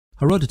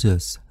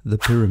Herodotus, the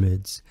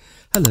Pyramids.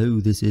 Hello,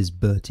 this is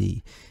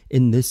Bertie.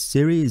 In this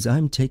series,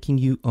 I'm taking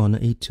you on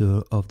a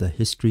tour of the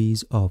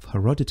histories of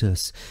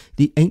Herodotus,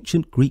 the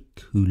ancient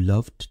Greek who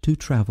loved to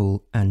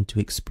travel and to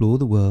explore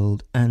the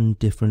world and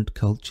different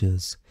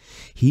cultures.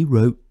 He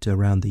wrote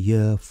around the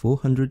year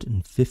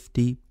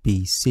 450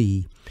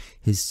 BC.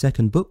 His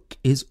second book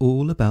is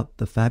all about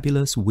the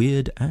fabulous,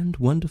 weird and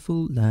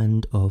wonderful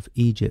land of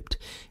Egypt.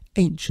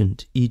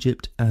 Ancient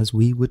Egypt, as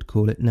we would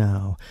call it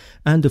now.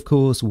 And of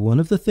course, one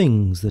of the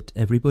things that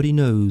everybody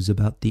knows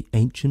about the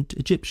ancient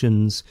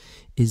Egyptians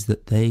is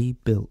that they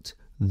built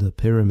the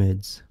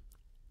pyramids.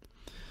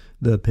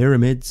 The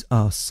pyramids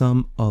are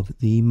some of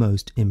the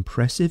most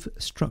impressive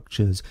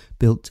structures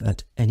built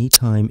at any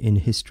time in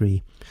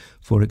history.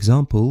 For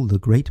example, the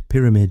Great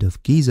Pyramid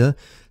of Giza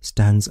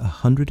stands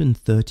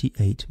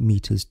 138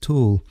 meters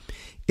tall.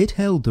 It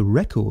held the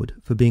record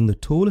for being the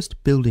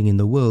tallest building in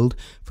the world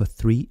for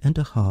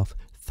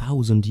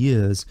 3,500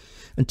 years,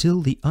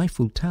 until the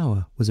Eiffel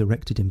Tower was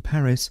erected in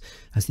Paris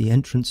as the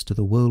entrance to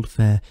the World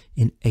Fair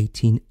in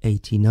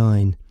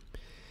 1889.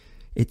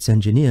 Its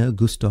engineer,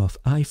 Gustave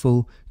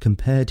Eiffel,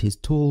 compared his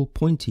tall,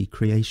 pointy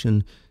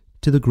creation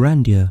to the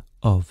grandeur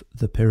of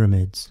the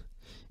pyramids.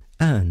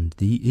 And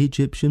the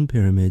Egyptian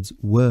pyramids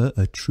were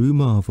a true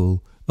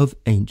marvel of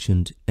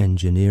ancient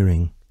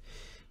engineering.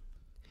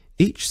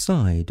 Each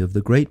side of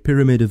the Great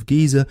Pyramid of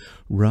Giza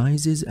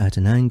rises at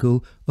an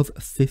angle of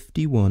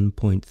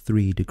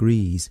 51.3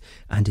 degrees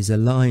and is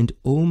aligned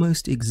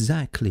almost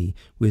exactly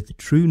with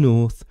true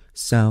north,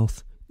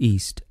 south,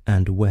 east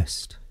and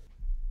west.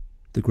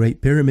 The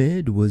Great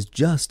Pyramid was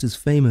just as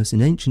famous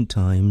in ancient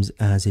times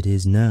as it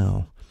is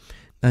now,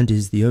 and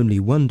is the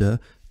only wonder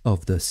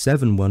of the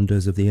 7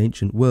 wonders of the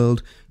ancient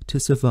world to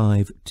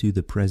survive to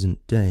the present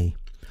day.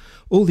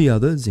 All the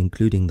others,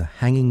 including the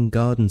Hanging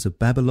Gardens of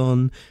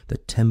Babylon, the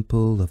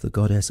Temple of the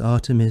goddess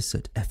Artemis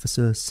at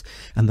Ephesus,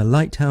 and the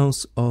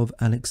Lighthouse of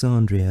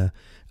Alexandria,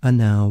 are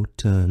now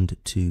turned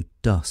to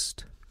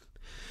dust.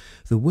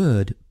 The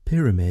word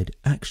pyramid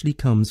actually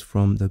comes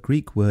from the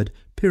Greek word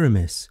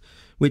pyramis,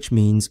 which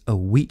means a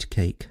wheat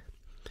cake.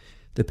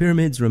 The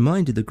pyramids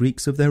reminded the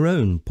Greeks of their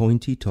own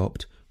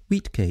pointy-topped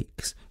wheat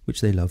cakes,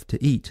 which they loved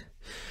to eat.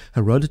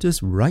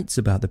 Herodotus writes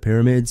about the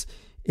pyramids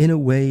in a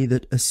way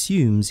that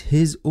assumes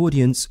his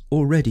audience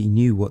already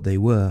knew what they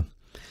were.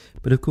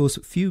 But of course,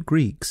 few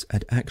Greeks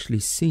had actually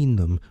seen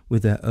them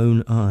with their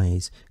own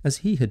eyes, as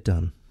he had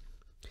done.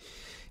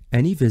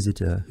 Any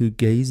visitor who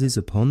gazes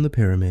upon the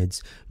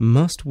pyramids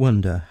must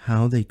wonder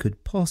how they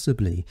could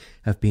possibly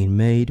have been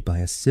made by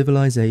a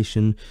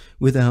civilization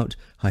without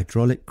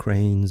hydraulic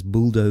cranes,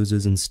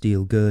 bulldozers and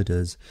steel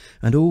girders,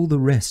 and all the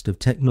rest of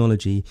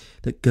technology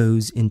that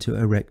goes into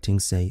erecting,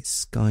 say,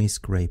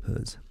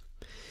 skyscrapers.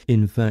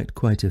 In fact,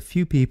 quite a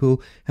few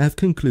people have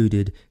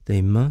concluded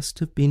they must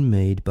have been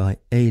made by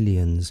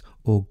aliens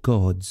or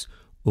gods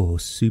or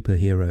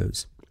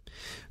superheroes.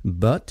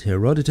 But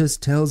Herodotus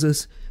tells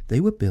us they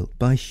were built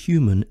by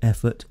human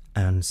effort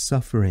and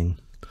suffering.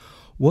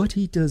 What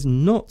he does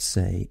not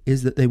say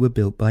is that they were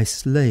built by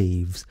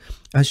slaves,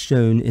 as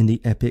shown in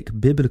the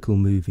epic biblical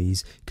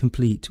movies,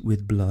 complete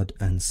with blood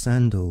and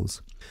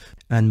sandals.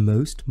 And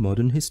most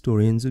modern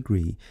historians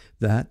agree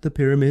that the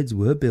pyramids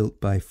were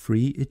built by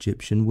free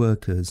Egyptian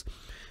workers,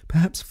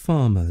 perhaps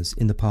farmers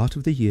in the part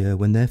of the year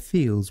when their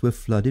fields were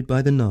flooded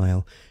by the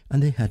Nile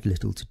and they had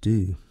little to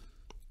do.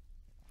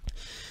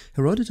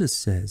 Herodotus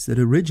says that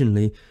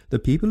originally the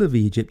people of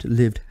Egypt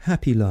lived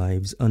happy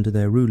lives under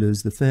their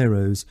rulers, the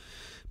pharaohs,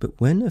 but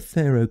when a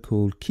pharaoh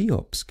called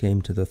Cheops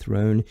came to the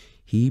throne,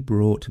 he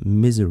brought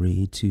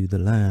misery to the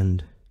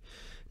land.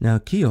 Now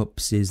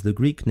Cheops is the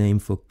Greek name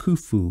for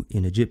khufu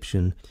in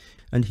Egyptian,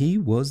 and he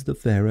was the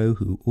pharaoh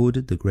who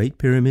ordered the Great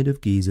Pyramid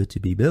of Giza to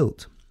be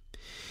built.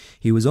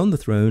 He was on the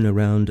throne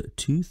around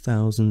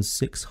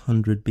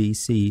 2600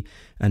 BC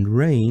and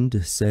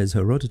reigned, says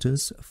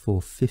Herodotus,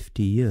 for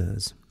 50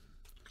 years.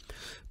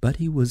 But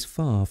he was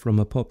far from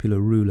a popular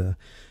ruler.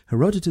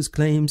 Herodotus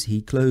claims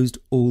he closed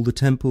all the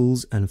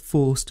temples and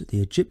forced the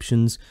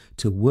Egyptians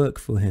to work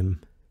for him.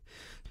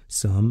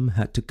 Some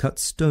had to cut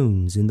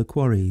stones in the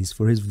quarries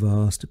for his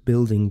vast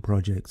building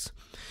projects.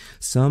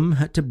 Some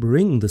had to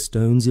bring the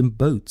stones in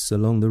boats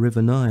along the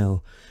River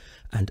Nile,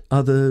 and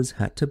others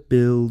had to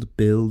build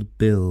in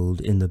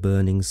the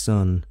burning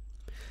sun.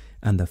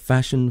 And the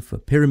fashion for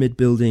pyramid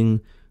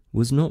building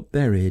was not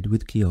buried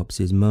with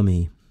Cheops's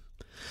mummy.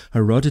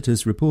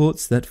 Herodotus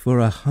reports that for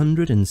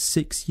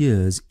 106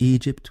 years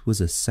Egypt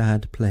was a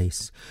sad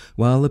place,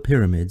 while the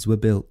pyramids were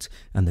built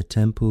and the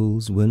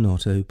temples were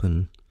not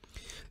open.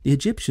 The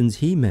Egyptians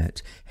he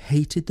met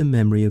hated the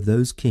memory of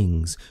those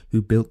kings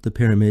who built the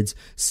pyramids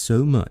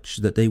so much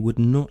that they would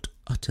not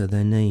utter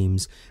their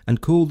names,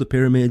 and called the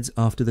pyramids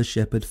after the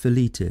shepherd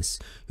Philetus,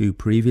 who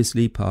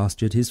previously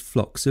pastured his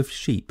flocks of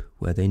sheep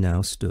where they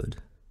now stood.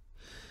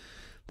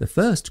 The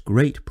first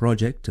great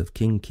project of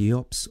King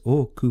Cheops,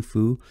 or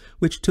Khufu,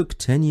 which took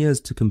 10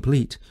 years to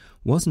complete,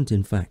 wasn't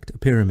in fact a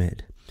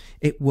pyramid.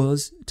 It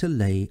was to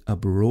lay a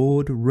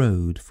broad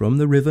road from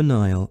the River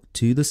Nile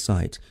to the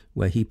site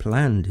where he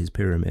planned his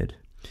pyramid.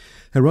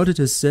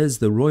 Herodotus says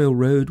the royal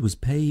road was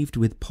paved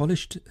with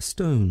polished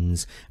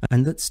stones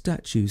and that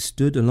statues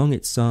stood along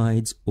its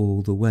sides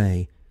all the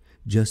way.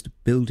 Just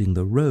building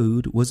the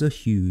road was a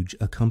huge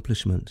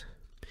accomplishment.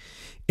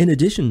 In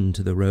addition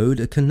to the road,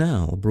 a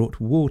canal brought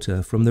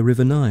water from the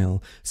river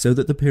Nile so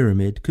that the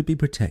pyramid could be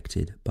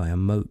protected by a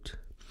moat.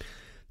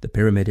 The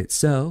pyramid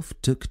itself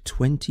took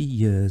 20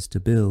 years to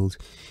build.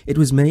 It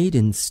was made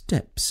in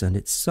steps and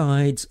its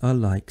sides are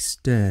like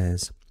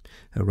stairs.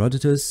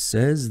 Herodotus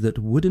says that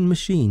wooden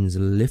machines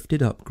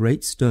lifted up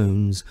great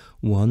stones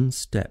one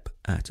step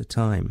at a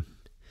time.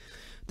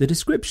 The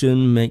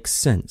description makes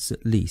sense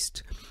at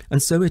least,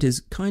 and so it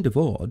is kind of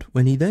odd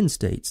when he then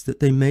states that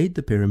they made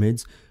the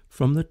pyramids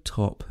from the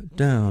top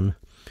down.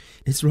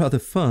 It's rather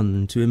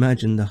fun to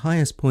imagine the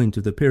highest point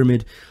of the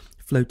pyramid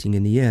floating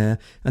in the air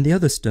and the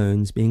other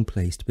stones being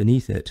placed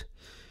beneath it.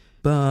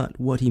 But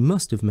what he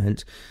must have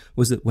meant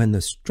was that when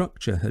the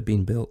structure had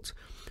been built,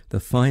 the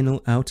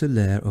final outer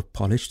layer of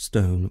polished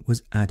stone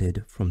was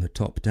added from the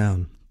top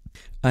down.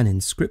 An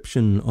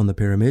inscription on the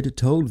pyramid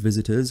told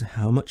visitors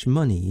how much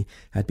money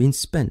had been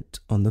spent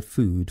on the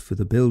food for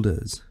the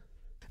builders.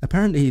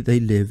 Apparently they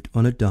lived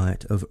on a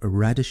diet of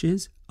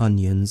radishes,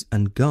 onions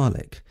and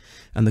garlic,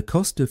 and the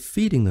cost of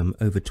feeding them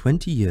over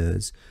 20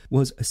 years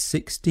was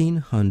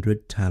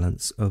 1,600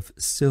 talents of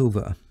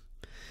silver.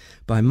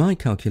 By my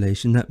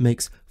calculation, that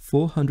makes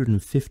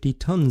 450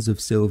 tons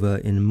of silver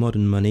in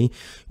modern money,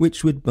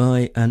 which would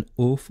buy an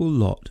awful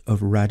lot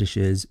of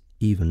radishes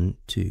even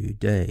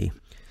today.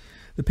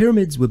 The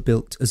pyramids were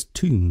built as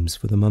tombs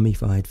for the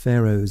mummified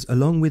pharaohs,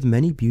 along with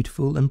many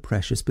beautiful and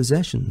precious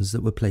possessions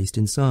that were placed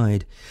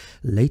inside.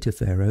 Later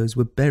pharaohs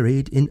were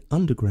buried in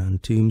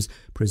underground tombs,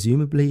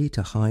 presumably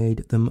to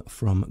hide them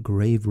from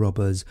grave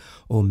robbers,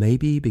 or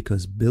maybe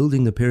because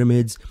building the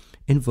pyramids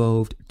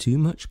involved too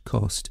much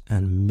cost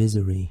and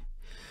misery.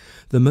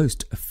 The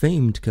most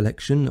famed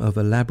collection of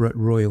elaborate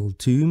royal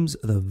tombs,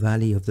 the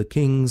Valley of the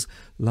Kings,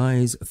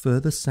 lies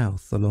further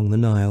south along the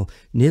Nile,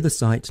 near the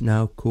site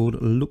now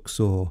called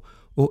Luxor,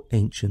 or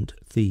ancient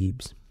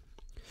Thebes.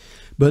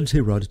 But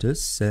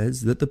Herodotus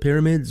says that the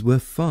pyramids were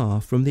far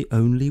from the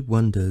only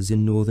wonders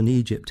in northern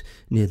Egypt,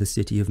 near the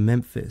city of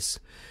Memphis.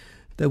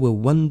 There were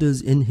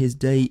wonders in his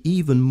day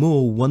even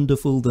more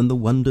wonderful than the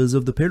wonders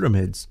of the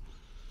pyramids.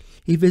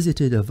 He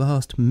visited a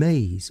vast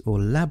maze or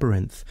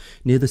labyrinth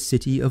near the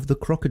city of the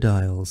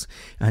crocodiles,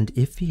 and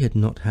if he had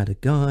not had a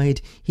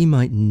guide, he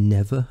might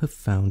never have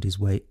found his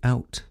way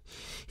out.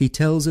 He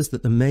tells us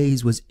that the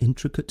maze was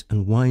intricate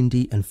and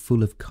windy and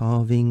full of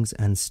carvings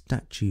and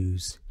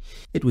statues.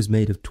 It was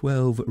made of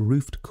 12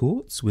 roofed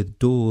courts with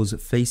doors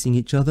facing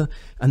each other,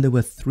 and there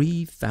were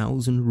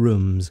 3,000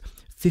 rooms,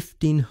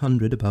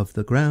 1,500 above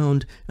the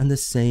ground and the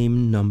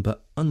same number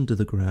under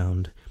the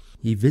ground.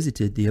 He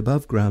visited the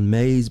above-ground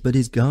maze, but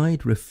his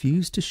guide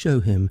refused to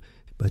show him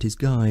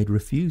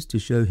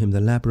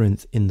the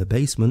labyrinth in the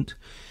basement,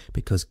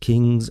 because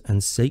kings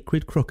and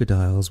sacred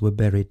crocodiles were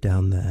buried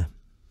down there.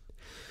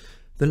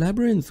 The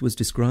labyrinth was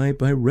described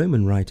by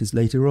Roman writers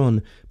later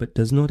on, but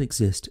does not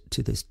exist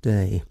to this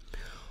day.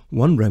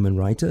 One Roman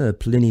writer,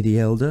 Pliny the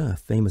Elder, a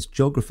famous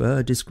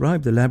geographer,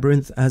 described the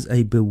labyrinth as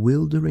a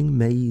bewildering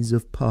maze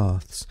of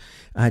paths,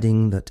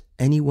 adding that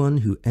anyone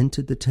who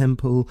entered the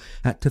temple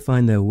had to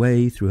find their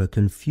way through a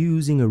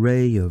confusing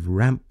array of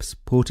ramps,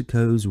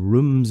 porticos,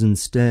 rooms and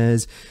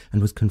stairs,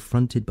 and was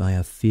confronted by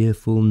a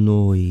fearful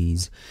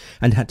noise,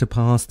 and had to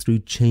pass through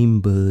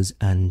chambers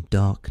and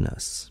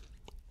darkness.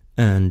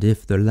 And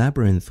if the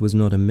labyrinth was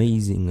not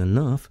amazing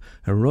enough,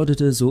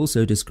 Herodotus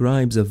also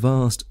describes a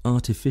vast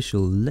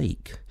artificial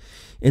lake.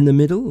 In the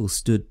middle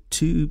stood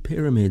 2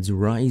 pyramids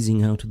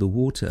rising out of the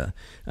water,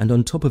 and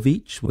on top of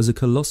each was a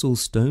colossal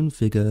stone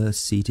figure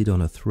seated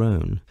on a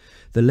throne.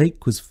 The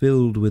lake was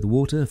filled with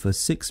water for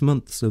 6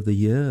 months of the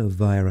year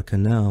via a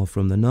canal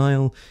from the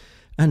Nile,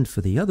 and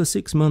for the other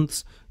 6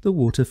 months the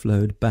water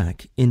flowed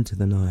back into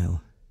the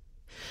Nile.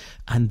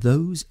 And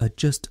those are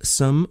just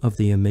some of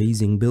the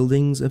amazing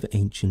buildings of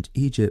ancient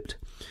Egypt.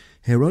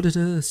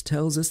 Herodotus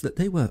tells us that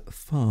they were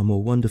far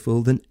more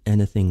wonderful than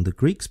anything the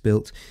Greeks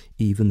built,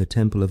 even the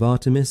Temple of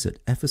Artemis at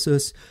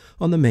Ephesus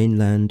on the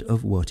mainland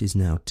of what is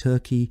now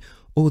Turkey,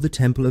 or the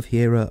Temple of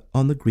Hera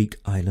on the Greek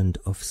island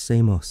of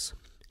Samos.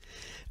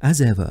 As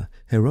ever,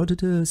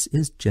 Herodotus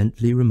is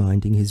gently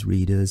reminding his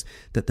readers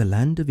that the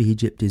land of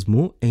Egypt is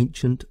more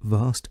ancient,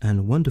 vast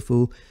and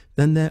wonderful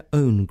than their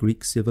own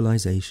Greek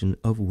civilization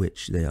of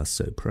which they are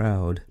so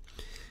proud.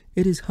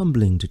 It is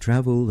humbling to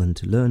travel and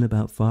to learn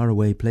about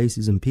faraway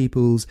places and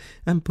peoples,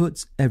 and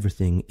puts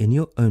everything in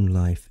your own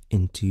life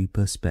into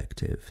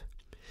perspective.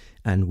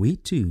 And we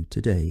too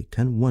today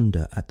can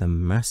wonder at the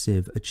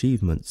massive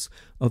achievements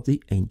of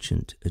the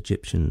ancient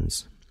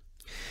Egyptians.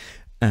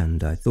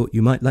 And I thought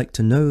you might like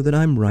to know that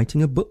I'm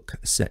writing a book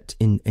set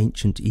in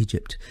ancient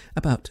Egypt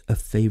about a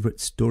favourite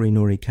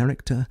story-story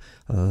character,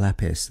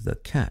 Lapis the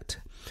cat.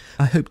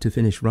 I hope to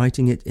finish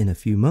writing it in a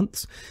few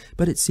months,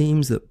 but it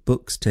seems that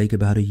books take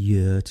about a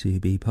year to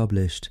be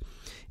published.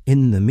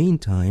 In the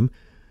meantime,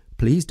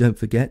 please don't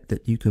forget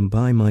that you can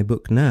buy my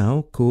book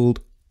now called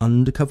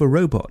Undercover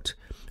Robot,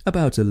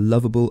 about a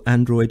lovable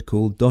android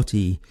called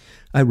Dottie.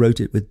 I wrote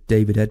it with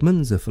David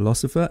Edmonds, a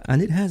philosopher,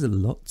 and it has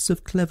lots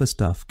of clever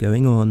stuff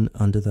going on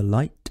under the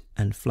light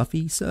and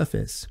fluffy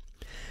surface.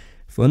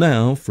 For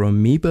now,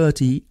 from me,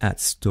 Bertie, at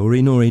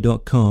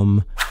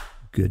storynori.com,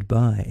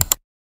 goodbye.